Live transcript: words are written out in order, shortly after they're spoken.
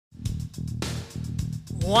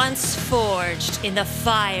Once forged in the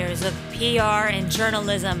fires of PR and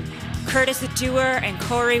journalism, Curtis Dewar and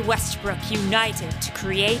Corey Westbrook united to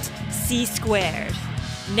create C Squared.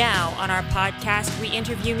 Now, on our podcast, we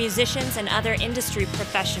interview musicians and other industry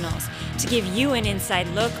professionals to give you an inside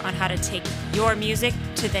look on how to take your music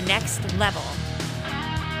to the next level.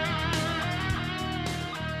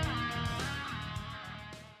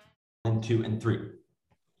 And 2 and 3.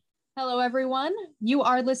 Hello, everyone. You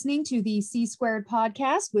are listening to the C Squared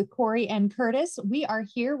podcast with Corey and Curtis. We are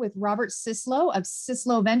here with Robert Sislo of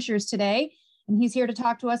Sislo Ventures today, and he's here to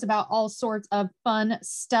talk to us about all sorts of fun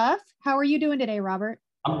stuff. How are you doing today, Robert?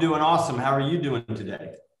 I'm doing awesome. How are you doing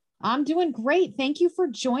today? I'm doing great. Thank you for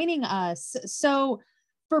joining us. So,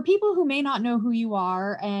 for people who may not know who you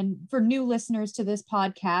are, and for new listeners to this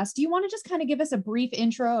podcast, do you want to just kind of give us a brief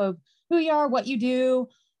intro of who you are, what you do,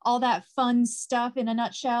 all that fun stuff in a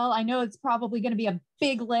nutshell? I know it's probably going to be a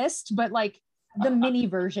big list, but like the mini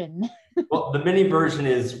version. Well, the mini version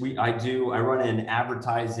is I run an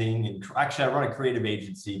advertising, and actually I run a creative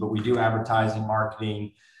agency, but we do advertising,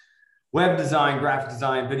 marketing, web design, graphic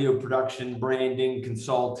design, video production, branding,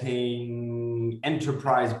 consulting,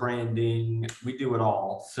 enterprise branding. We do it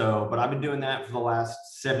all. So, but I've been doing that for the last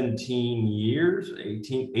 17 years,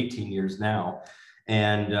 18 years now.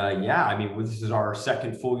 And this is our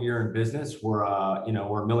second full year in business. We're a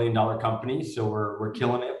 $1 million company, so we're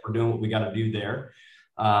killing it. We're doing what we got to do there.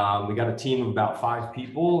 We got a team of about 5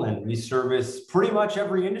 people, and we service pretty much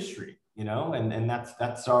every industry, and that's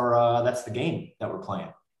the game that we're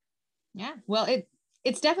playing. Yeah, well,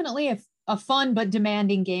 it's definitely a fun but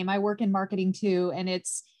demanding game. I work in marketing too, and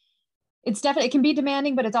it's definitely, it can be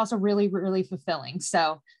demanding, but it's also really, really fulfilling.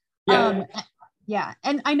 So, yeah. Yeah.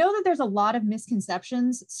 And I know that there's a lot of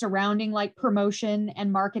misconceptions surrounding like promotion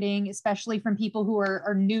and marketing, especially from people who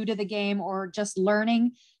are new to the game or just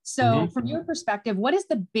learning. So from your perspective, what is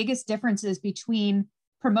the biggest differences between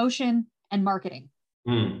promotion and marketing?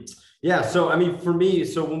 Yeah. So, for me,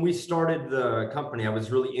 when we started the company, I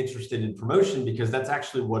was really interested in promotion because that's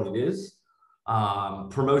actually what it is.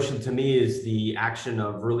 Promotion to me is the action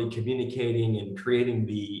of really communicating and creating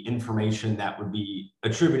the information that would be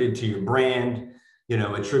attributed to your brand,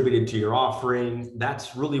 attributed to your offering.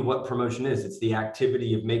 That's really what promotion is. It's the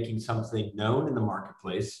activity of making something known in the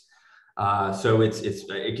marketplace. So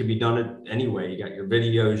it can be done any way. You got your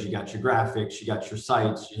videos, you got your graphics, you got your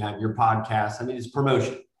sites, you have your podcasts. It's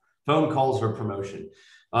promotion. Phone calls are promotion.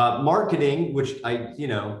 Marketing, which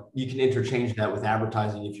you can interchange that with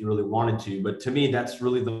advertising if you really wanted to, but to me, that's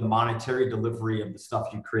really the monetary delivery of the stuff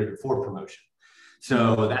you created for promotion.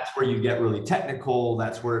 So that's where you get really technical.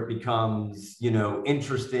 That's where it becomes,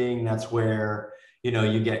 interesting. That's where,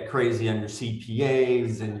 you get crazy on your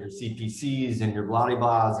CPAs and your CPCs and your blah,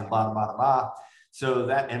 blahs and blah, blah, blah. So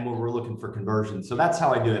and when we're looking for conversion. So that's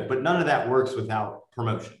how I do it. But none of that works without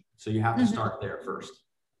promotion. So you have to start there first.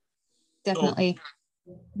 Definitely.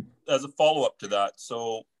 So, as a follow-up to that,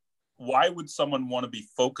 so why would someone want to be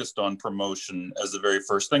focused on promotion as the very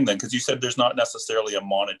first thing then? Because you said there's not necessarily a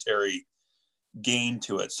monetary gain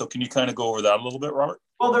to it. So can you kind of go over that a little bit, Robert?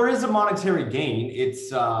 Well, there is a monetary gain.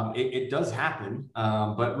 It does happen.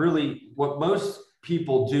 But really what most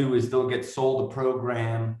people do is they'll get sold a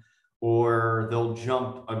program, or they'll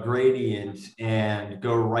jump a gradient and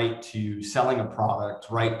go right to selling a product,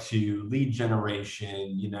 right to lead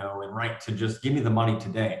generation, and right to just give me the money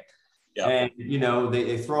today. Yeah. And,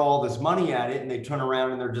 they throw all this money at it, and they turn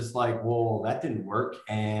around and they're just like, well, that didn't work.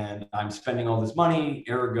 And I'm spending all this money.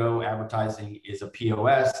 Ergo, advertising is a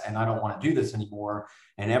POS, and I don't want to do this anymore.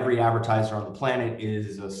 And every advertiser on the planet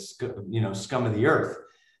is a scum of the earth.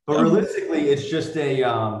 But realistically, it's just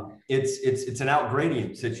it's an out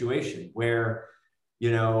gradient situation where,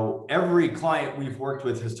 every client we've worked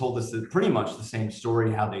with has told us that pretty much the same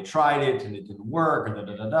story, how they tried it and it didn't work, and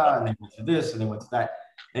and they went to this and they went to that.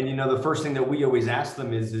 And, the first thing that we always ask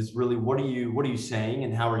them is really, what are you saying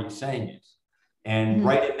and how are you saying it? And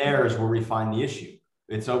right in there is where we find the issue.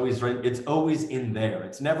 It's always right. It's always in there.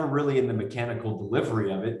 It's never really in the mechanical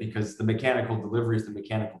delivery of it, because the mechanical delivery is the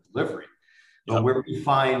mechanical delivery. But where we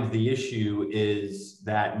find the issue is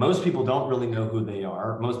that most people don't really know who they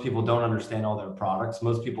are. Most people don't understand all their products.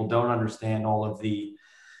 Most people don't understand all of the,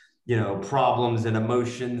 problems and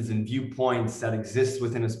emotions and viewpoints that exist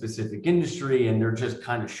within a specific industry. And they're just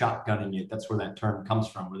kind of shotgunning it. That's where that term comes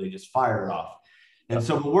from, where they just fire it off. And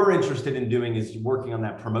so what we're interested in doing is working on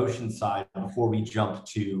that promotion side before we jump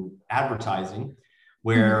to advertising,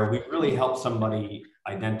 where we really help somebody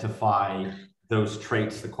identify those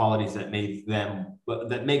traits, the qualities that make them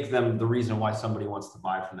the reason why somebody wants to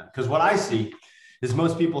buy from them. Because what I see is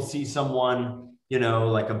most people see someone you know,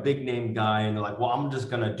 like a big name guy, and they're like, well, I'm just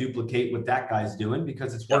going to duplicate what that guy's doing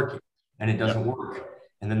because it's working, and it doesn't work.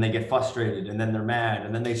 And then they get frustrated, and then they're mad,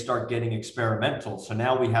 and then they start getting experimental. So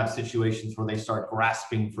now we have situations where they start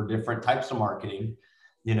grasping for different types of marketing,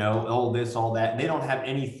 you know, all this, all that. And they don't have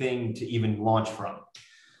anything to even launch from.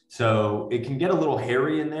 So it can get a little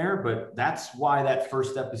hairy in there, but that's why that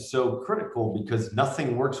first step is so critical, because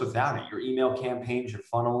nothing works without it. Your email campaigns, your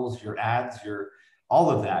funnels, your ads, all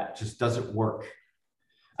of that just doesn't work.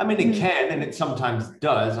 I mean, it can, and it sometimes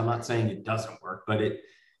does. I'm not saying it doesn't work, but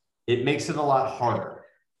it makes it a lot harder.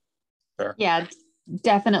 Fair. Yeah,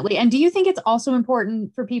 definitely. And do you think it's also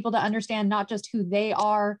important for people to understand not just who they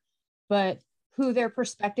are, but who their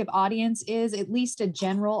prospective audience is, at least a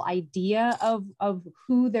general idea of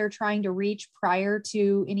who they're trying to reach prior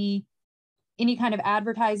to any kind of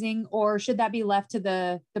advertising, or should that be left to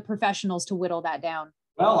the professionals to whittle that down?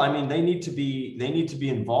 Well, I mean, they need to be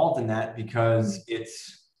involved in that, because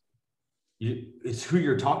it's who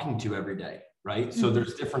you're talking to every day, right? So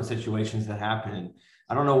there's different situations that happen. And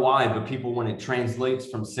I don't know why, but people, when it translates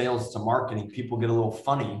from sales to marketing, people get a little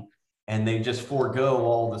funny, and they just forego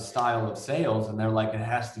all the style of sales. And they're like, it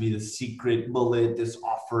has to be the secret bullet, this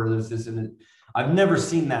offer, this, and it. I've never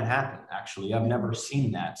seen that happen. Actually, I've never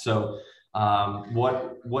seen that. So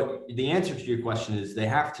what the answer to your question is, they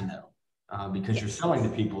have to know, because you're selling to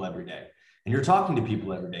people every day, and you're talking to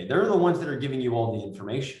people every day. They're the ones that are giving you all the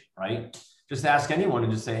information, right? Just ask anyone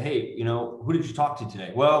and just say, hey, you know, who did you talk to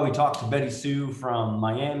today? Well, we talked to Betty Sue from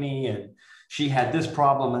Miami, and she had this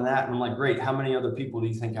problem and that. And I'm like, great. How many other people do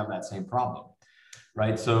you think have that same problem?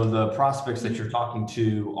 Right. So the prospects that you're talking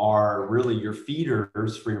to are really your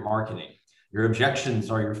feeders for your marketing. Your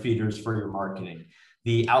objections are your feeders for your marketing.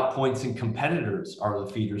 The outpoints and competitors are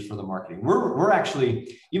the feeders for the marketing. We're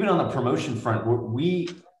actually, even on the promotion front, we,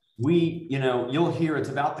 you know, you'll hear it's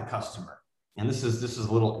about the customer. And this is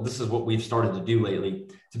what we've started to do lately.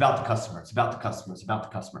 It's about the customer. It's about the customer. It's about the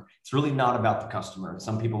customer. It's really not about the customer.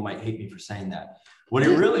 Some people might hate me for saying that. What it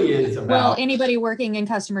really is about. Well, anybody working in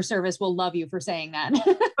customer service will love you for saying that.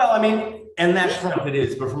 Well, I mean, and that front it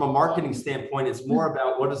is, but from a marketing standpoint, it's more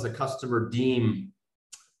about what does the customer deem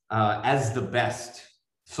as the best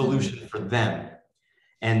solution for them.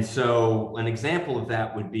 And so an example of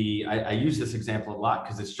that would be, I use this example a lot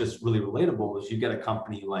because it's just really relatable, is you get a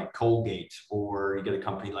company like Colgate, or you get a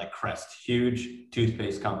company like Crest, huge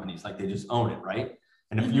toothpaste companies, like they just own it, right?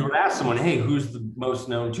 And if you were to ask someone, hey, who's the most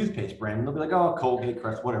known toothpaste brand? And they'll be like, oh, Colgate,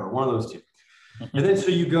 Crest, whatever, one of those two. And then so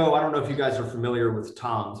you go, I don't know if you guys are familiar with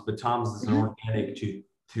Tom's, but Tom's is an organic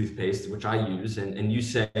toothpaste, which I use. And you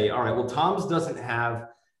say, all right, well, Tom's doesn't have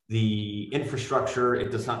the infrastructure,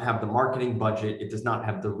 it does not have the marketing budget, it does not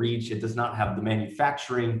have the reach, it does not have the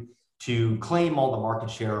manufacturing to claim all the market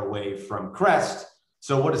share away from Crest.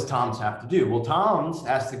 So what does Tom's have to do? Well, Tom's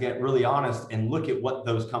has to get really honest and look at what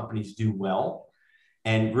those companies do well,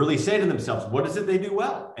 and really say to themselves, what is it they do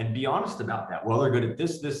well? And be honest about that. Well, they're good at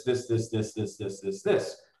this.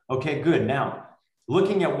 Okay, good. Now,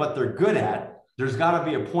 looking at what they're good at, there's got to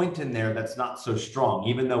be a point in there that's not so strong,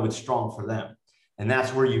 even though it's strong for them. And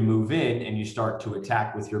that's where you move in and you start to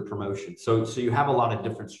attack with your promotion. So you have a lot of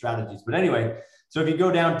different strategies. But anyway, so if you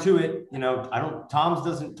go down to it, you know, Tom's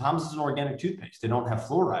is an organic toothpaste. They don't have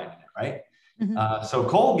fluoride in it, right? So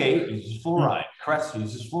Colgate uses fluoride, Crest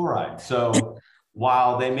uses fluoride. So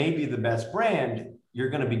while they may be the best brand,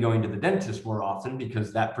 you're going to be going to the dentist more often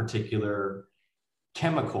because that particular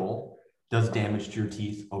chemical does damage to your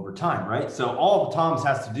teeth over time, right? So all Tom's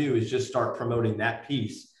has to do is just start promoting that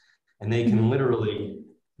piece. And they can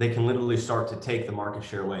literally start to take the market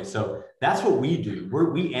share away. So that's what we do.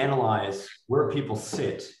 We analyze where people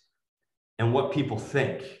sit and what people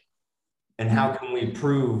think, and how can we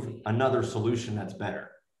prove another solution that's better.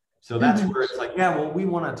 So that's where it's like, yeah, well, we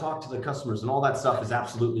want to talk to the customers, and all that stuff is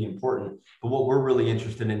absolutely important. But what we're really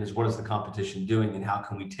interested in is what is the competition doing, and how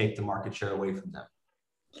can we take the market share away from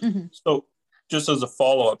them. So just as a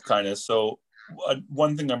follow-up kind of, so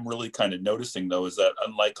one thing I'm really kind of noticing, though, is that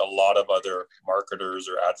unlike a lot of other marketers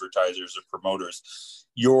or advertisers or promoters,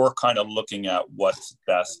 you're kind of looking at what's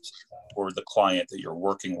best for the client that you're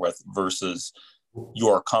working with versus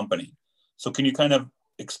your company. So can you kind of,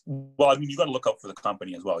 well, I mean, you got to look out for the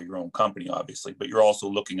company as well, your own company, obviously, but you're also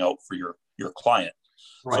looking out for your client.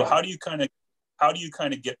 Right. So how do you kind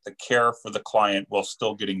of get the care for the client while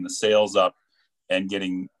still getting the sales up and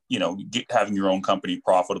getting, you know, having your own company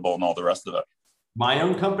profitable and all the rest of it? My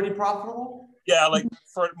own company profitable? Yeah, like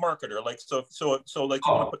for a marketer, like so like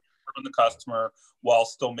you want to put on the customer while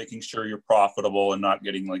still making sure you're profitable and not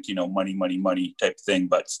getting like, you know, money type thing,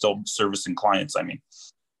 but still servicing clients. I mean,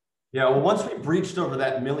 Yeah, well, once we breached over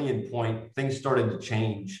that million point, things started to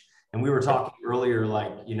change. And we were talking earlier,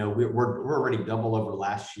 like, you know, we're already double over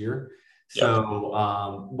last year. So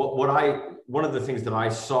one of the things that I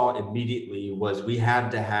saw immediately was we had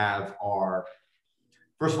to have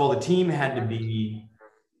first of all, the team had to be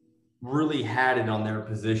really had it on their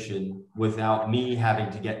position without me having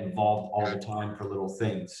to get involved all the time for little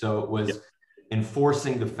things. So it was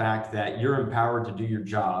enforcing the fact that you're empowered to do your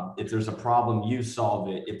job. If there's a problem, you solve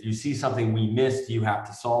it. If you see something we missed, you have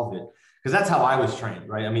to solve it. Because that's how I was trained,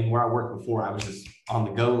 right? I mean, where I worked before, I was just on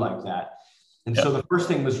the go like that. And so the first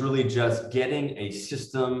thing was really just getting a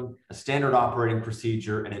system, a standard operating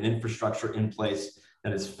procedure, and an infrastructure in place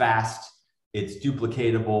that is fast, it's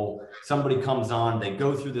duplicatable. Somebody comes on, they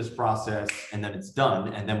go through this process, and then it's done.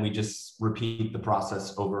 And then we just repeat the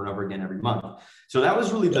process over and over again every month. So that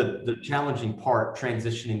was really the challenging part,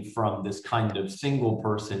 transitioning from this kind of single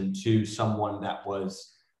person to someone that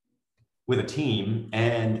was with a team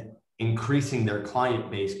and increasing their client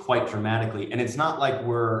base quite dramatically. And it's not like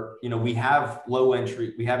we have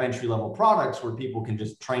entry level products where people can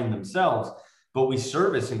just train themselves, but we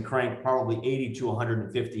service and crank probably 80 to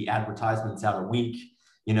 150 advertisements out a week.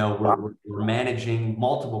 You know, we're managing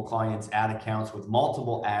multiple clients' ad accounts with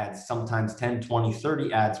multiple ads, sometimes 10, 20,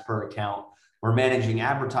 30 ads per account. We're managing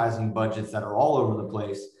advertising budgets that are all over the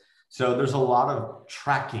place. So there's a lot of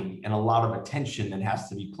tracking and a lot of attention that has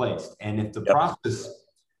to be placed. And if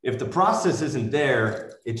the process isn't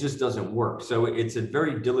there, it just doesn't work. So it's a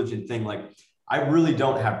very diligent thing. Like, I really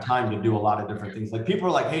don't have time to do a lot of different things. Like, people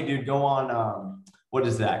are like, hey, dude, go on, what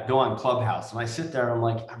is that? Go on Clubhouse. And I sit there and I'm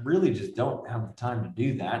like, I really just don't have the time to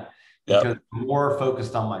do that because I'm more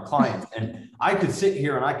focused on my clients. And I could sit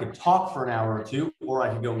here and I could talk for an hour or two, or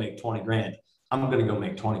I could go make 20 grand. I'm going to go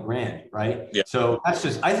make 20 grand, right? Yeah. So I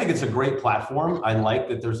think it's a great platform. I like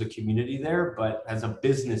that there's a community there, but as a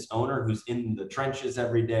business owner who's in the trenches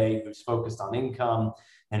every day, who's focused on income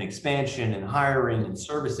and expansion and hiring and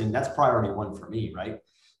servicing, that's priority one for me, right?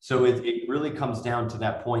 So it really comes down to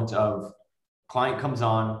that point of client comes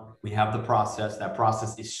on, we have the process, that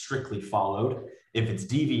process is strictly followed. If it's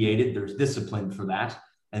deviated, there's discipline for that.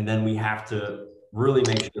 And then we have to really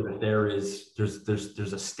make sure that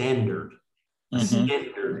there's a standard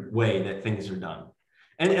way that things are done.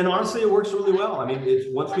 And honestly, it works really well. I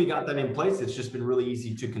mean, once we got that in place, it's just been really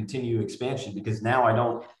easy to continue expansion because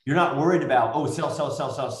now you're not worried about,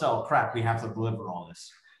 sell, crap, we have to deliver all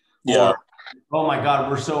this. Or, oh my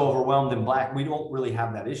God, we're so overwhelmed and black. We don't really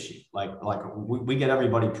have that issue. Like we get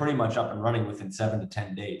everybody pretty much up and running within 7 to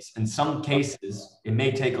 10 days. In some cases, it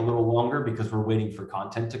may take a little longer because we're waiting for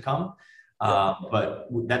content to come. But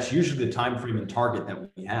that's usually the time frame and target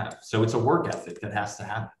that we have. So it's a work ethic that has to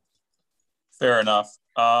happen. Fair enough.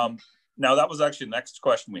 Now that was actually the next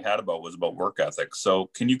question we had was about work ethic.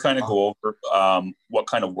 So can you kind of go over what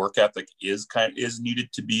kind of work ethic is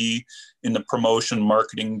needed to be in the promotion,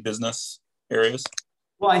 marketing, business areas?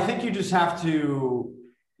 Well, I think you just have to,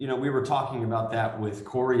 we were talking about that with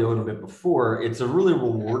Corey a little bit before. It's a really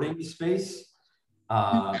rewarding space.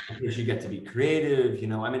 Because you get to be creative,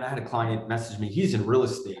 I mean, I had a client message me, he's in real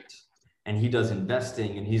estate and he does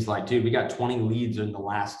investing. And he's like, dude, we got 20 leads in the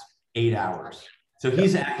last 8 hours. So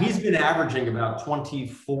he's been averaging about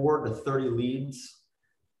 24 to 30 leads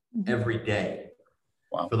every day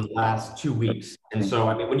for the last 2 weeks. And so,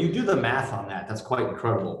 I mean, when you do the math on that, that's quite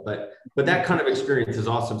incredible, but that kind of experience is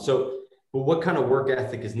awesome. So, but what kind of work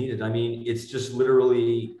ethic is needed? I mean, it's just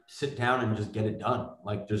literally sit down and just get it done.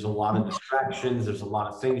 Like, there's a lot of distractions. There's a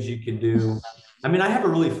lot of things you can do. I mean, I have a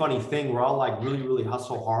really funny thing where I'll like really, really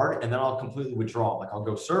hustle hard and then I'll completely withdraw. Like, I'll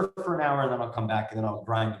go surf for an hour and then I'll come back and then I'll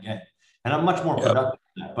grind again. And I'm much more productive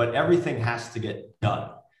than that, but everything has to get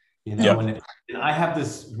done, and I have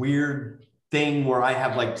this weird thing where I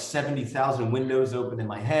have like 70,000 windows open in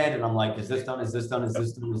my head. And I'm like, is this done? Is this done? Is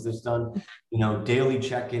this done? Is this done? Daily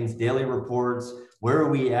check-ins, daily reports. Where are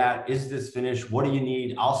we at? Is this finished? What do you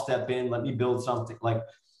need? I'll step in. Let me build something.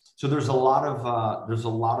 So there's a lot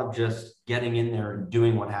of just getting in there and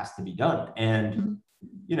doing what has to be done. And,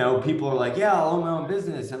 people are like, yeah, I'll own my own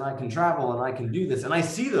business and I can travel and I can do this. And I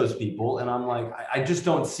see those people and I'm like, I just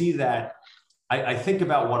don't see that. I think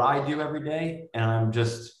about what I do every day and I'm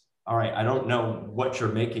just, all right, I don't know what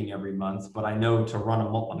you're making every month, but I know to run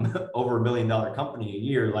over $1 million company a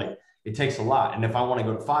year, like it takes a lot. And if I want to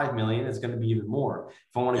go to 5 million, it's going to be even more.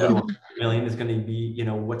 If I want to go to 1 million, it's going to be,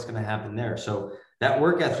 what's going to happen there. So that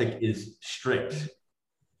work ethic is strict.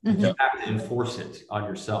 You have to enforce it on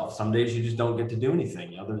yourself. Some days you just don't get to do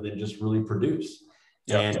anything other than just really produce.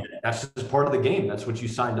 And that's just part of the game. That's what you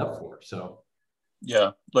signed up for. So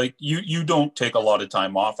like you don't take a lot of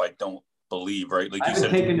time off. I don't believe, right? Like I you haven't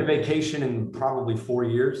said, taken a vacation in probably 4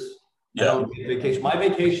 years. I yeah, don't take vacation. My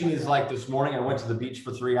vacation is like this morning, I went to the beach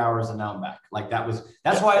for 3 hours and now I'm back. Like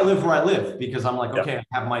that's why I live where I live, because I'm like, okay, I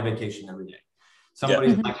have my vacation every day.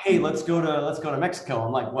 Somebody's like, hey, let's go to Mexico.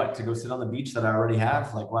 I'm like, what, to go sit on the beach that I already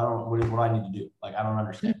have? Like, what do I need to do? Like, I don't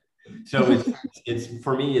understand. So it's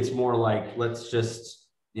for me, it's more like, let's just,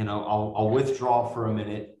 I'll withdraw for a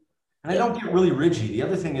minute, and I don't get really rigid. The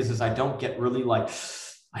other thing is I don't get really like,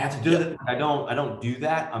 I have to do it. I don't do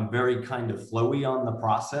that. I'm very kind of flowy on the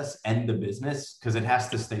process and the business, because it has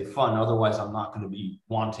to stay fun. Otherwise, I'm not going to be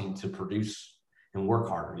wanting to produce and work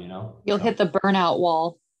harder, You'll hit the burnout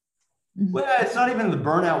wall. Well, it's not even the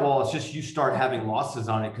burnout wall. It's just you start having losses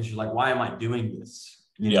on it because you're like, why am I doing this?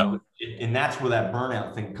 You know, and that's where that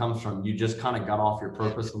burnout thing comes from. You just kind of got off your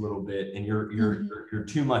purpose a little bit, and you're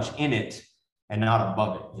too much in it and not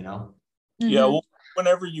above it, Yeah. Well,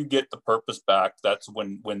 whenever you get the purpose back, that's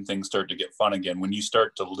when things start to get fun again. When you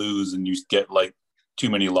start to lose and you get like too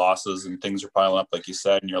many losses and things are piling up, like you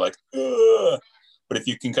said, and you're like, ugh. But if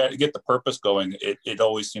you can kind of get the purpose going, it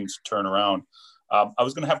always seems to turn around. I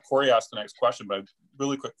was going to have Corey ask the next question, but a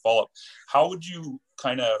really quick follow-up. How would you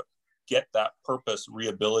kind of get that purpose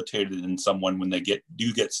rehabilitated in someone when they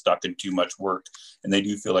do get stuck in too much work and they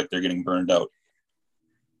do feel like they're getting burned out?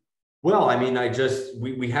 Well, I mean,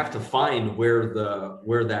 we have to find where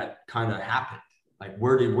that kind of happened. Like,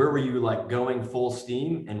 where were you like going full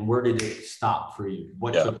steam, and where did it stop for you?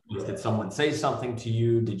 What took place? Did someone say something to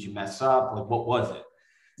you? Did you mess up? Like, what was it?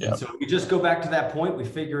 Yeah. And so we just go back to that point, we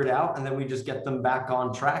figure it out, and then we just get them back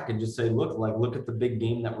on track and just say, look at the big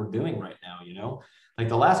game that we're doing right now, Like,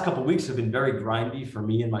 the last couple of weeks have been very grindy for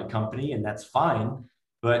me and my company, and that's fine.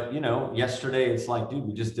 But, yesterday it's like, dude,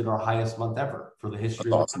 we just did our highest month ever for the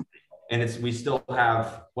history of the company. And we still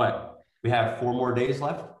have we have 4 more days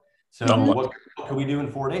left. So what can we do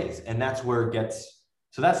in 4 days? And that's where it gets,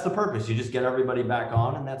 so that's the purpose. You just get everybody back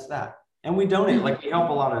on, and that's that. And we donate, like, we help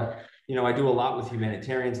a lot of, I do a lot with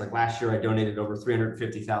humanitarians. Like, last year I donated over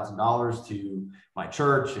 $350,000 to my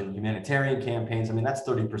church and humanitarian campaigns. I mean, that's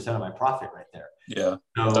 30% of my profit right there. Yeah.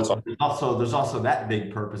 So there's also that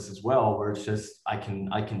big purpose as well, where it's just, I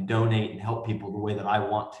can donate and help people the way that I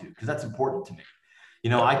want to, because that's important to me.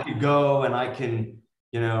 I could go and I can,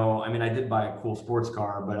 I mean, I did buy a cool sports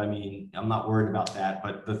car, but I mean, I'm not worried about that.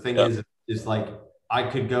 But the thing is like, I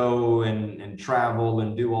could go and travel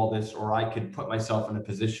and do all this, or I could put myself in a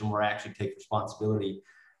position where I actually take responsibility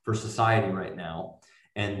for society right now.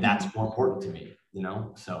 And that's more important to me,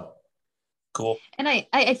 so. Cool. And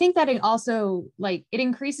I think that it also, like, it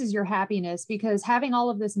increases your happiness, because having all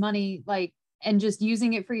of this money, like, and just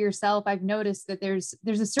using it for yourself, I've noticed that there's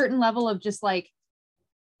a certain level of just like,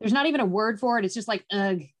 there's not even a word for it. It's just like,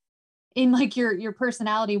 in like your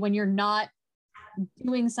personality when you're not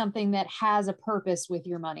doing something that has a purpose with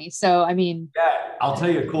your money. So, I mean, yeah, I'll tell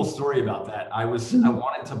you a cool story about that. I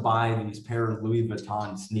wanted to buy these pair of Louis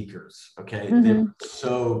Vuitton sneakers. Okay. They were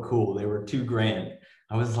so cool. They were $2,000.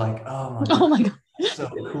 I was like, oh my God. So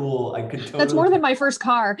cool. I could totally. That's more than my first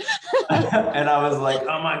car. And I was like,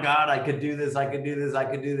 oh my God, I could do this. I could do this. I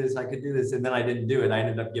could do this. I could do this. And then I didn't do it. I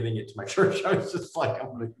ended up giving it to my church. I was just like,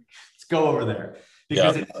 let's go over there,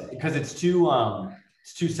 because it's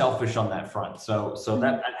too selfish on that front. So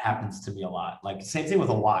that happens to me a lot. Like, same thing with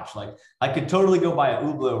a watch. Like, I could totally go buy a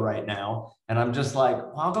Hublot right now, and I'm just like,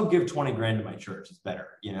 well, I'll go give $20,000 to my church. It's better,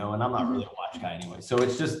 and I'm not really a watch guy anyway. So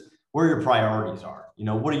it's just where your priorities are.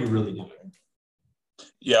 What are you really doing?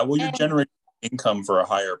 Yeah, well, you're generating income for a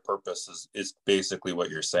higher purpose is basically what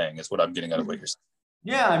you're saying, is what I'm getting out of what you're saying.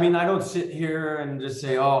 Yeah, I mean, I don't sit here and just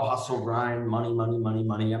say, oh, hustle, grind, money, money, money,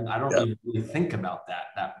 money. I don't even really think about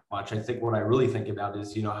that much. I think what I really think about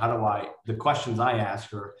is, the questions I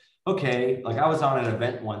ask are, okay, like, I was on an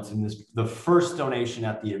event once, and the first donation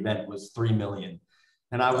at the event was $3 million.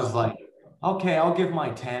 And I was like, okay, I'll give my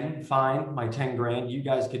 10, fine, my 10 grand. You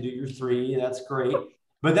guys could do your 3. That's great.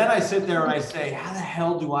 But then I sit there and I say, how the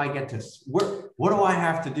hell do I get to, what do I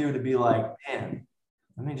have to do to be like, man,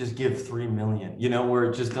 let me just give 3 million, where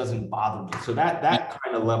it just doesn't bother me. So that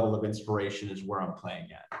kind of level of inspiration is where I'm playing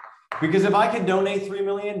at. Because if I can donate 3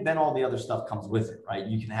 million, then all the other stuff comes with it, right?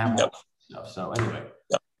 You can have all that stuff. So anyway.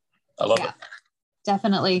 I love it.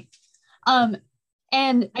 Definitely.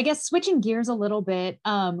 And I guess switching gears a little bit,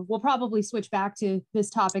 we'll probably switch back to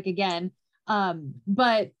this topic again.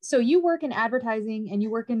 But so you work in advertising and you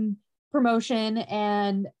work in promotion,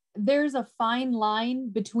 and there's a fine line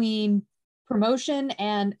between promotion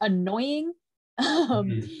and annoying.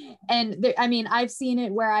 And I mean, I've seen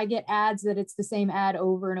it where I get ads that it's the same ad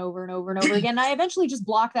over and over and over and over again. And I eventually just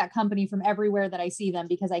block that company from everywhere that I see them,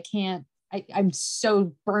 because I can't I'm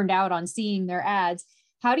so burned out on seeing their ads.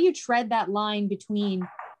 How do you tread that line between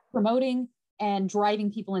promoting and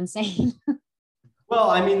driving people insane? Well,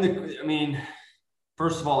 I mean,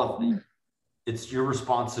 first of all, it's your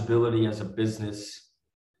responsibility as a business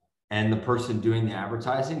and the person doing the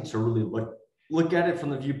advertising to really look at it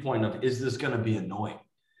from the viewpoint of, is this going to be annoying?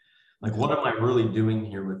 Like, what am I really doing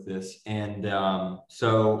here with this? And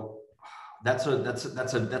so that's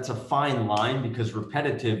a fine line, because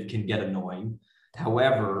repetitive can get annoying.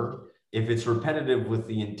 However, if it's repetitive with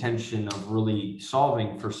the intention of really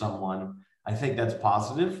solving for someone, I think that's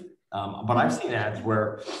positive. But I've seen ads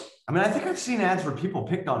where, I think I've seen ads where people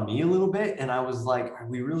picked on me a little bit, and I was like, are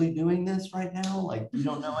we really doing this right now? Like, you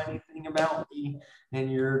don't know anything about me and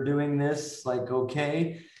you're doing this, like,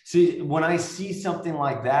 okay. See, when I see something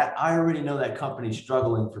like that, I already know that company's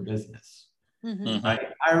struggling for business. Mm-hmm. Right?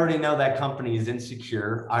 I already know that company is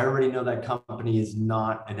insecure. I already know that company is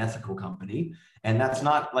not an ethical company. And that's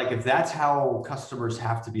not, like, if that's how customers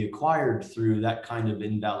have to be acquired through that kind of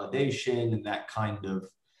invalidation and that kind of,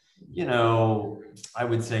 I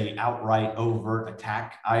would say outright overt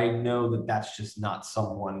attack, I know that that's just not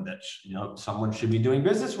someone that, someone should be doing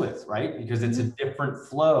business with, right? Because it's a different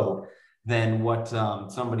flow than what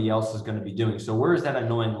somebody else is going to be doing. So where is that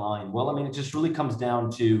annoying line? Well, it just really comes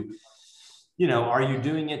down to, are you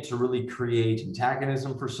doing it to really create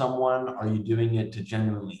antagonism for someone? Are you doing it to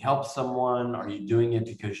genuinely help someone? Are you doing it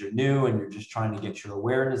because you're new and you're just trying to get your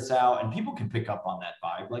awareness out? And people can pick up on that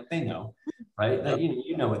vibe, like they know, right? That,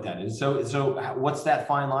 you know what that is. So what's that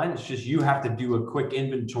fine line? It's just, you have to do a quick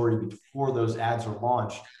inventory before those ads are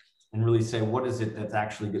launched and really say, what is it that's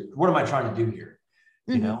actually good? What am I trying to do here?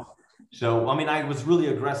 So, I was really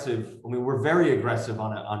aggressive. We're very aggressive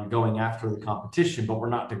on going after the competition, but we're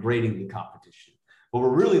not degrading the competition. What we're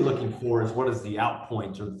really looking for is, what is the out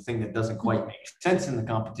point, or the thing that doesn't quite make sense in the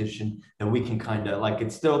competition that we can kind of, like, they're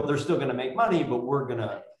still going to make money, but we're going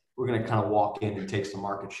to kind of walk in and take some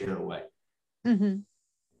market share away. Mm-hmm.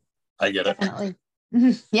 I get it. Definitely.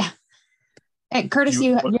 Mm-hmm. Yeah. Hey, Curtis,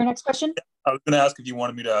 your next question? I was going to ask if you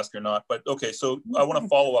wanted me to ask or not, but okay. So I want to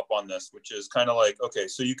follow up on this, which is kind of like, okay,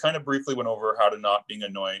 so you kind of briefly went over how to not be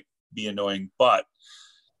annoying, but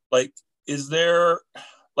like, is there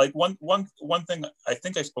like one thing, I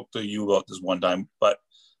think I spoke to you about this one time, but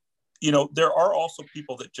there are also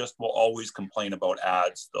people that just will always complain about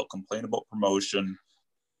ads. They'll complain about promotion.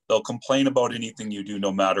 They'll complain about anything you do,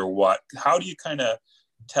 no matter what. How do you kind of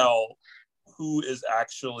tell who is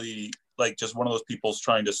actually like just one of those people's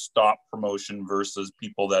trying to stop promotion versus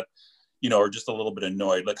people that, are just a little bit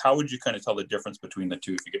annoyed? Like, how would you kind of tell the difference between the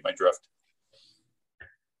two, if you get my drift?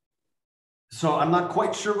 So I'm not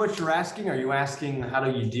quite sure what you're asking. Are you asking, how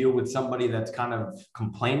do you deal with somebody that's kind of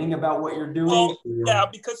complaining about what you're doing? Well, yeah,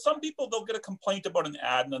 because some people, they'll get a complaint about an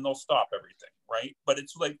ad and then they'll stop everything, right? But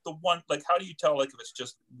it's like how do you tell, like, if it's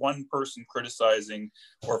just one person criticizing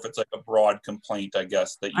or if it's like a broad complaint, I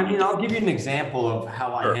guess, that you I'll give you an example of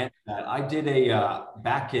how I handled that. I did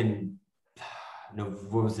back in,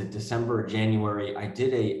 what was it, December or January, I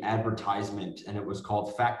did a advertisement, and it was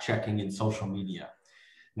called Fact Checking in Social Media.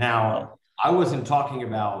 Now, I wasn't talking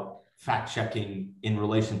about fact checking in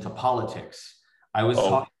relation to politics. I was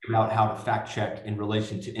talking about how to fact check in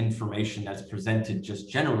relation to information that's presented just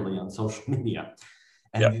generally on social media.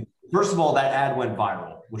 And first of all, that ad went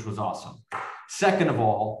viral, which was awesome. Second of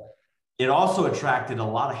all, it also attracted a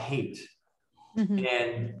lot of hate. Mm-hmm.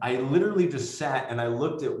 And I literally just sat and I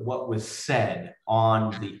looked at what was said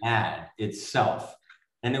on the ad itself.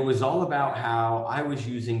 And it was all about how I was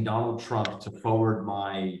using Donald Trump to forward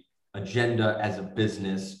my agenda as a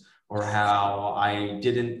business, or how I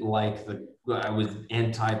didn't like I was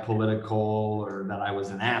anti-political, or that I was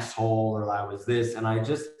an asshole, or I was this. And I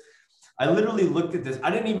literally looked at this. I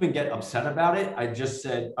didn't even get upset about it. I just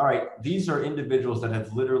said, all right, these are individuals that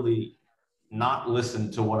have literally not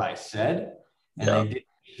listened to what I said, and they didn't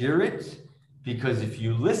hear it, because if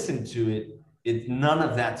you listen to it, none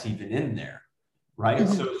of that's even in there. Right.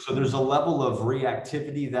 Mm-hmm. So there's a level of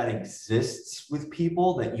reactivity that exists with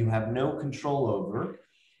people that you have no control over.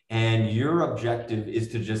 And your objective is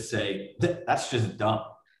to just say, that's just dumb.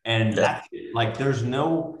 And that's it. Like, there's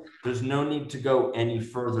no need to go any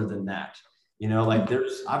further than that. Like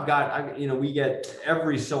we get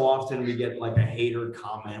every so often, we get like a hater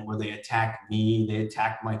comment where they attack me, they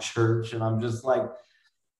attack my church. And I'm just like,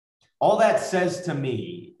 all that says to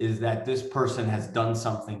me is that this person has done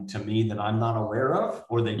something to me that I'm not aware of,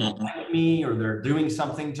 or they don't like me, or they're doing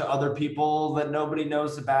something to other people that nobody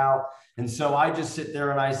knows about. And so I just sit there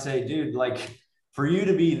and I say, dude, like, for you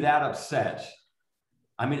to be that upset.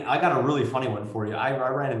 I got a really funny one for you. I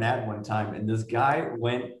ran an ad one time, and this guy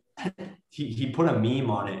went he put a meme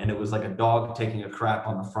on it, and it was like a dog taking a crap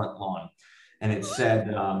on the front lawn. And it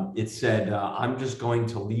said, I'm just going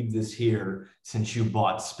to leave this here since you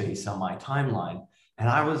bought space on my timeline. And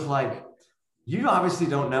I was like, you obviously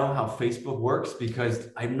don't know how Facebook works, because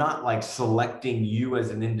I'm not like selecting you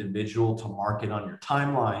as an individual to market on your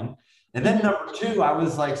timeline. And then number two, I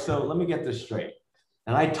was like, so let me get this straight.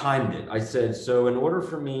 And I timed it. I said, so in order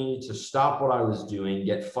for me to stop what I was doing,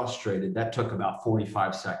 get frustrated, that took about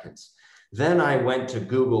 45 seconds. Then I went to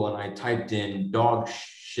Google and I typed in dog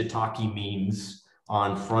shiitake memes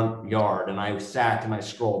on front yard, and I sat and I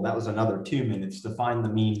scrolled. That was another 2 minutes to find the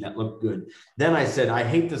meme that looked good. Then I said, I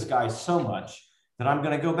hate this guy so much that I'm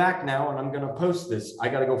going to go back now and I'm going to post this. I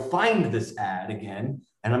got to go find this ad again,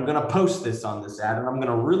 and I'm going to post this on this ad, and I'm going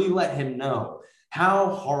to really let him know how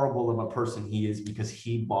horrible of a person he is because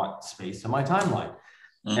he bought space on my timeline.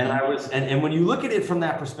 Mm-hmm. And I was, and when you look at it from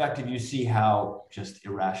that perspective, you see how just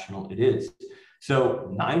irrational it is.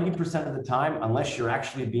 So 90% of the time, unless you're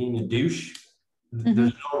actually being a douche,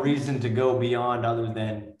 there's no reason to go beyond other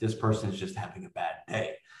than this person is just having a bad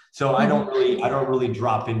day. So I don't really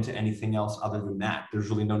drop into anything else other than that. There's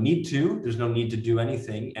really no need to. There's no need to do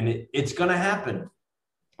anything, and it's going to happen.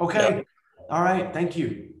 Okay. Yep. All right. Thank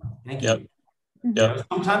you. Thank you. Yep. You know,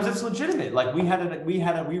 sometimes it's legitimate. Like we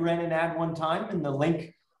ran an ad one time, and the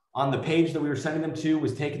link on the page that we were sending them to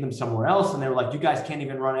was taking them somewhere else. And they were like, you guys can't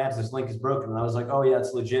even run ads. This link is broken. And I was like, oh yeah,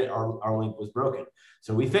 it's legit. Our link was broken.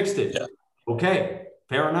 So we fixed it. Yeah. Okay.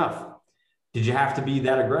 Fair enough. Did you have to be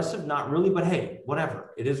that aggressive? Not really, but hey,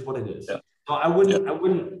 whatever. It is what it is. Yeah. So I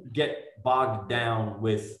wouldn't get bogged down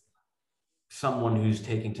with someone who's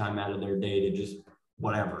taking time out of their day to just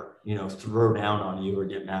whatever, throw down on you or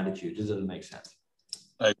get mad at you. It just doesn't make sense.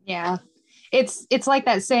 Yeah. It's like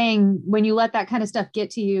that saying, when you let that kind of stuff get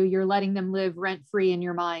to you, you're letting them live rent free in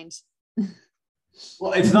your mind.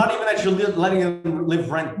 Well, it's not even that you're letting them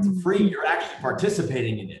live rent free. You're actually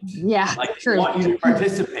participating in it. Yeah, like true. They want you to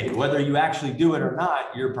participate, whether you actually do it or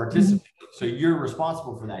not. You're participating, so you're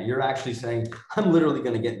responsible for that. You're actually saying, "I'm literally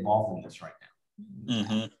going to get involved in this right now."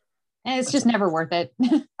 Mm-hmm. And it's just never worth it.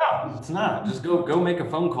 No, it's not. Just go make a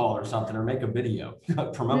phone call or something, or make a video,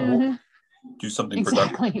 promote more. Do something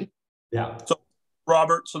productive. Yeah. So,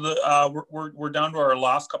 Robert, so we're down to our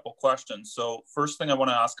last couple questions. So first thing I want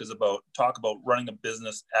to ask is talk about running a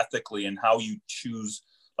business ethically and how you choose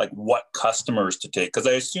like what customers to take. Because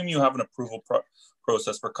I assume you have an approval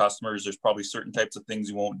process for customers. There's probably certain types of things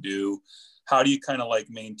you won't do. How do you kind of like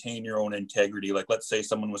maintain your own integrity? Like, let's say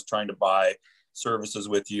someone was trying to buy services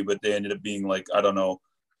with you, but they ended up being like, I don't know,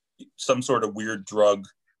 some sort of weird drug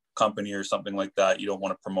company or something like that you don't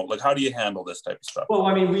want to promote. Like, how do you handle this type of stuff? Well,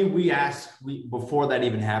 I mean, we before that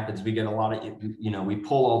even happens, we get a lot of, we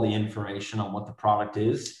pull all the information on what the product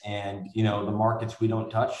is, and the markets we don't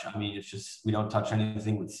touch. I mean, it's just, we don't touch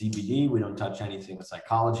anything with CBD, we don't touch anything with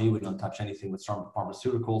psychology, we don't touch anything with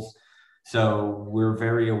pharmaceuticals. So we're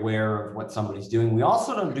very aware of what somebody's doing. We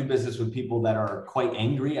also don't do business with people that are quite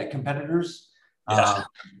angry at competitors. Yeah.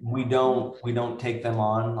 We don't take them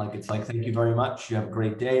on. Like, it's like, thank you very much, you have a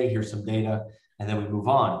great day, here's some data, and then we move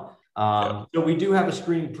on. So we do have a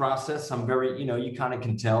screening process. I'm very, you kind of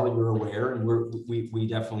can tell, you're aware, and we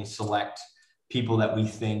definitely select people that we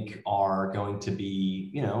think are going to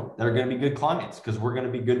be, that are going to be good clients, because we're going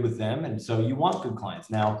to be good with them. And so you want good clients.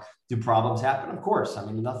 Now, do problems happen? Of course. I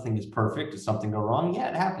mean, nothing is perfect. Does something go wrong? Yeah,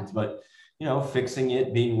 it happens. But fixing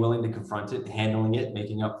it, being willing to confront it, handling it,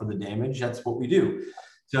 making up for the damage, that's what we do.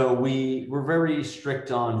 So we're very strict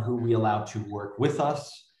on who we allow to work with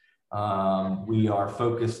us. We are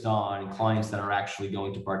focused on clients that are actually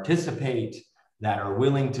going to participate, that are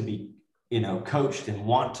willing to be, coached and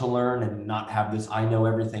want to learn, and not have this I know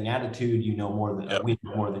everything attitude. We know more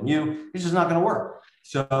than you. It's just not going to work.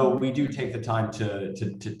 So we do take the time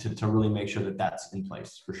to really make sure that that's in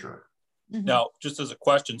place for sure. Mm-hmm. Now, just as a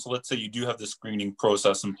question, so let's say you do have this screening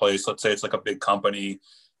process in place. Let's say it's like a big company,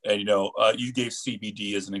 and you gave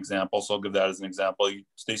CBD as an example, so I'll give that as an example.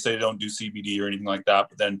 They say they don't do CBD or anything like that,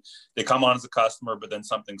 but then they come on as a customer, but then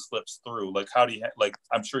something slips through. Like, how do you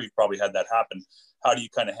I'm sure you've probably had that happen. How do you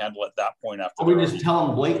kind of handle at that point after? We just tell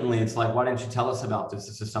them blatantly. It's like, why didn't you tell us about this?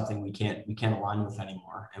 This is something we can't align with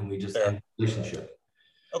anymore, and we just end the relationship.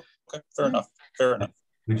 Okay, fair enough.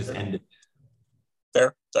 We just end it.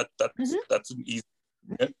 Fair. That's an easy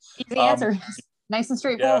answer. Nice and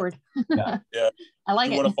straightforward. Yeah. I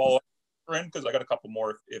like it. You want to follow up, because I got a couple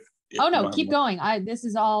more. If oh no, keep going. This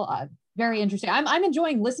is all very interesting. I'm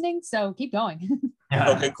enjoying listening, so keep going.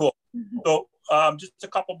 Okay, cool. So just a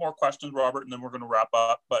couple more questions, Robert, and then we're going to wrap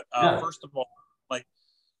up. But first of all,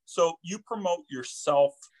 so you promote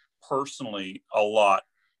yourself personally a lot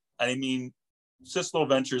I mean, Cicelo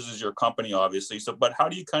Ventures is your company, obviously. So, but how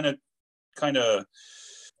do you kind of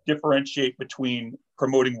differentiate between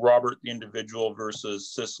promoting Robert the individual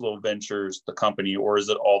versus Cicelo Ventures the company, or is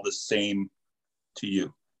it all the same to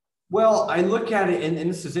you? Well, I look at it, and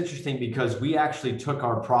this is interesting because we actually took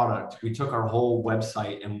our product, we took our whole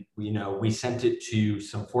website, and we sent it to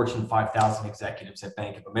some Fortune 5,000 executives at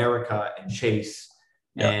Bank of America and Chase,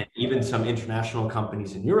 and even some international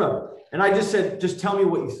companies in Europe. And I just said, just tell me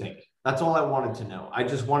what you think. That's all I wanted to know. I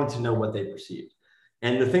just wanted to know what they perceived.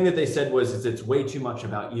 And the thing that they said was, it's way too much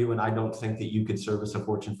about you, and I don't think that you could service a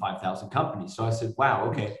Fortune 5,000 company. So I said, wow,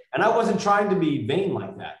 okay. And I wasn't trying to be vain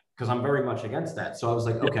like that, because I'm very much against that. So I was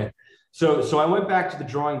like, okay. So I went back to the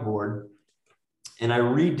drawing board and I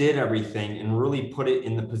redid everything and really put it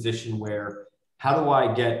in the position where, how do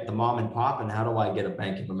I get the mom and pop, and how do I get a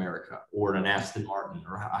Bank of America or an Aston Martin,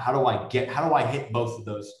 or how do I hit both of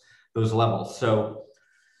those levels? So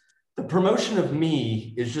the promotion of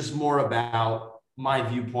me is just more about my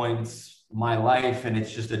viewpoints, my life, and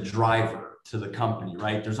it's just a driver to the company,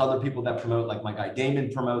 right? There's other people that promote, like my guy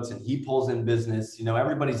Damon promotes, and he pulls in business.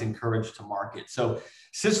 Everybody's encouraged to market. So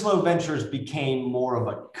Cicelo Ventures became more of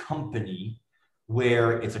a company,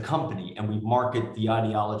 where it's a company and we market the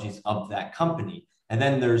ideologies of that company. And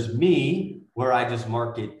then there's me, where I just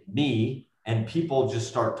market me, and people just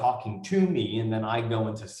start talking to me, and then I go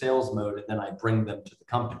into sales mode, and then I bring them to the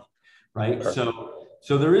company, right?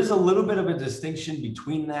 So there is a little bit of a distinction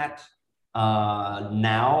between that.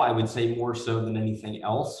 Now I would say more so than anything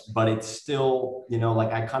else, but it's still,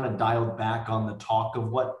 like I kind of dialed back on the talk of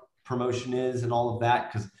what promotion is and all of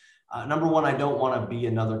that. Because number one, I don't want to be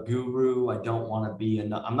another guru. I don't want to be,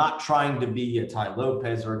 I'm not trying to be a Tai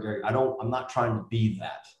Lopez or a Gary. I'm not trying to be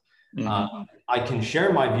that. Mm-hmm. I can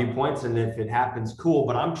share my viewpoints, and if it happens, cool,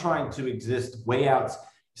 but I'm trying to exist way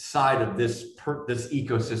outside of this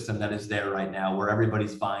ecosystem that is there right now, where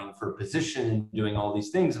everybody's vying for position and doing all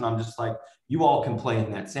these things. And I'm just like, you all can play in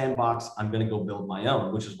that sandbox. I'm going to go build my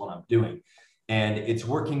own, which is what I'm doing. And it's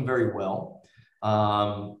working very well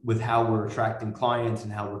with how we're attracting clients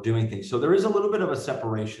and how we're doing things. So there is a little bit of a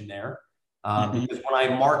separation there. Because when I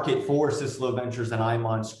market for Cicelo Ventures and I'm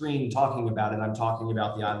on screen talking about it, I'm talking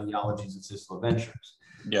about the ideologies of Cicelo Ventures.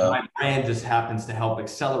 Yeah. My brand just happens to help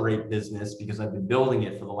accelerate business, because I've been building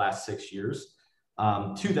it for the last 6 years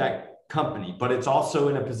to that company. But it's also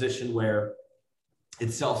in a position where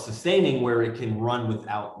it's self-sustaining, where it can run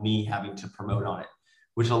without me having to promote on it,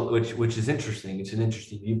 which is interesting. It's an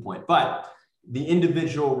interesting viewpoint. But the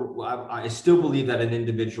individual, I still believe that an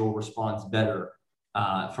individual responds better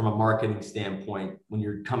from a marketing standpoint when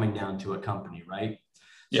you're coming down to a company, right?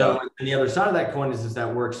 Yeah. So and the other side of that coin is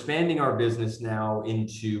that we're expanding our business now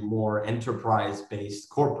into more enterprise-based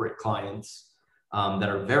corporate clients that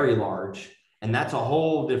are very large. And that's a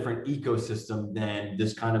whole different ecosystem than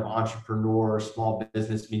this kind of entrepreneur, small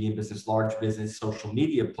business, medium business, large business, social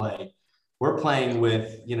media play. We're playing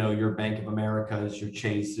with, your Bank of Americas, your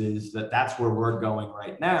Chases, that's where we're going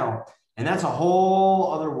right now. And that's a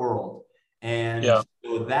whole other world. And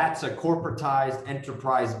so that's a corporatized,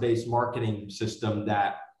 enterprise-based marketing system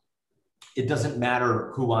that it doesn't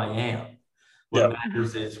matter who I am. What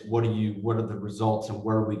matters is what are the results, and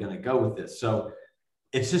where are we going to go with this? So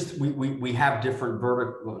it's just, we have different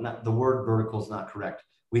the word vertical is not correct.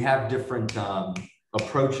 We have different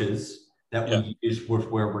approaches that we use with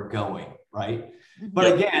where we're going, right?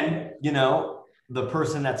 But again, the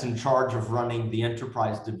person that's in charge of running the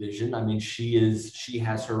enterprise division, I mean, she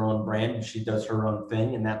has her own brand and she does her own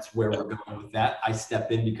thing, and that's where we're going with that. I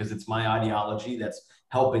step in because it's my ideology that's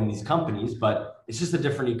helping these companies, but it's just a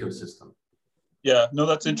different ecosystem. Yeah, no,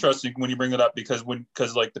 that's interesting when you bring it up, because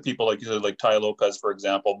like the people, like you said, like Tai Lopez, for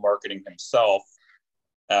example, marketing himself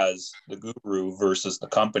as the guru versus the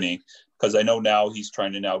company, because I know now he's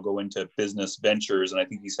trying to now go into business ventures, and I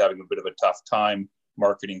think he's having a bit of a tough time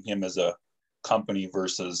marketing him as a company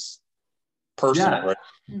versus person, right?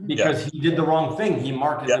 Because he did the wrong thing. He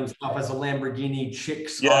marketed himself as a Lamborghini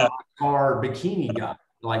chicks car bikini guy.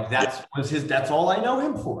 Like that's all I know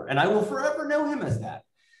him for, and I will forever know him as that.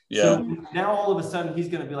 So now all of a sudden he's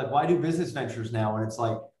going to be like, "Why do business ventures now?" And it's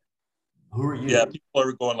like, who are you? Yeah, people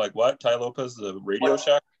are going like, "What? Tai Lopez, the Radio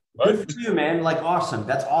Shack?" Good for you, man. Like, awesome.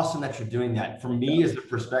 That's awesome that you're doing that. For me as a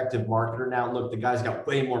prospective marketer now, look, the guy's got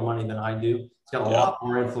way more money than I do. He's got a lot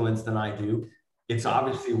more influence than I do. It's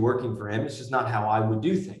obviously working for him. It's just not how I would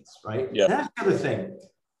do things, right? Yeah. And that's the other thing.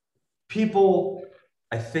 People,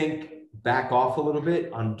 I think, back off a little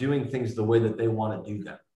bit on doing things the way that they want to do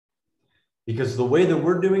them. Because the way that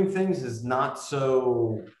we're doing things is not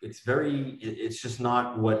so, it's just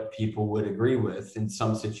not what people would agree with in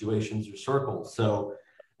some situations or circles. So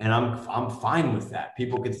And I'm fine with that.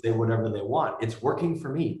 People can say whatever they want. It's working for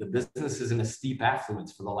me. The business is in a steep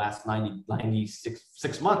affluence for the last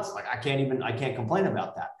 96 months. Like I can't complain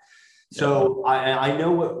about that. So I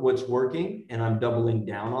know what's working, and I'm doubling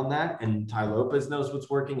down on that. And Tai Lopez knows what's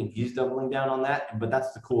working, and he's doubling down on that. But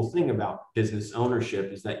that's the cool thing about business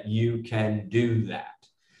ownership, is that you can do that.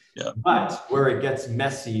 Yeah. But where it gets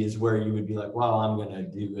messy is where you would be like, well, I'm going to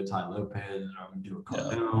do a Tai Lopez, or I'm going to do a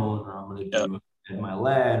Cardone, or I'm going to do Ed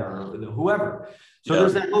Milet, or whoever. So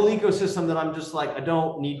there's that whole ecosystem that I'm just like, I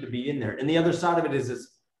don't need to be in there. And the other side of it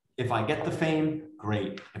is if I get the fame,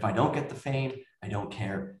 great. If I don't get the fame, I don't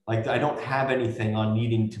care. Like I don't have anything on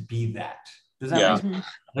needing to be that. Does that make sense?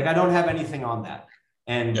 Like I don't have anything on that.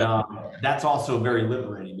 And that's also very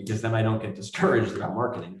liberating, because then I don't get discouraged about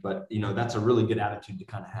marketing. But that's a really good attitude to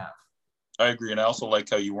kind of have. I agree, and I also like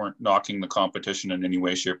how you weren't knocking the competition in any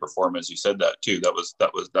way, shape, or form as you said that too. That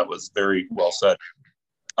was very well said.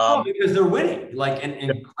 Because they're winning,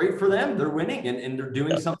 and great for them. They're winning and they're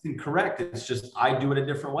doing something correct. It's just I do it a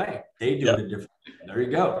different way. They do it a different way. There you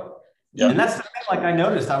go. Yeah. And that's the thing. Like I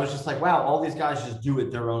noticed, I was just like, wow, all these guys just do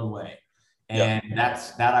it their own way. And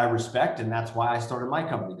that I respect. And that's why I started my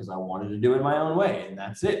company, because I wanted to do it my own way. And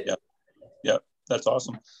that's it. Yeah. That's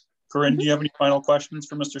awesome. Corinne, do you have any final questions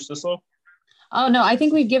for Mr. Sislo? Oh, no, I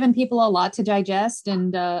think we've given people a lot to digest,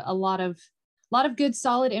 and a lot of good,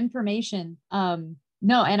 solid information.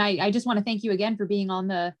 No, and I just want to thank you again for being on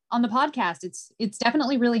the podcast. It's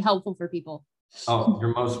definitely really helpful for people. Oh,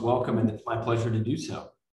 you're most welcome. And it's my pleasure to do so.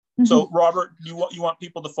 So Robert, you want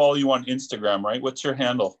people to follow you on Instagram, right? What's your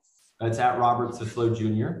handle? It's at Robert Sislo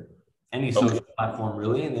Jr. Any social platform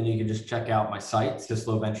really. And then you can just check out my site,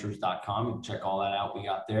 sisloventures.com. You can check all that out we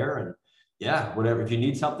got there. And whatever. If you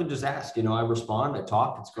need something, just ask. I respond, I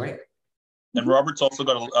talk. It's great. And Robert's also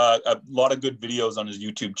got a lot of good videos on his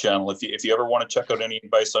YouTube channel. If you ever want to check out any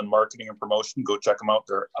advice on marketing and promotion, go check them out.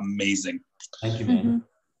 They're amazing. Thank you, man.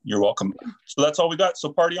 You're welcome. So that's all we got.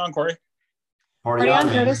 So party on, Corey. Party on,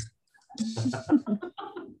 Curtis.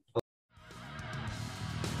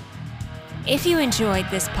 If you enjoyed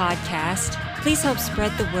this podcast, please help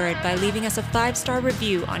spread the word by leaving us a 5-star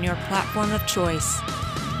review on your platform of choice.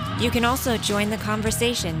 You can also join the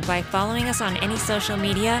conversation by following us on any social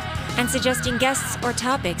media and suggesting guests or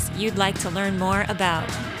topics you'd like to learn more about.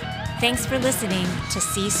 Thanks for listening to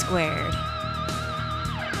C Squared.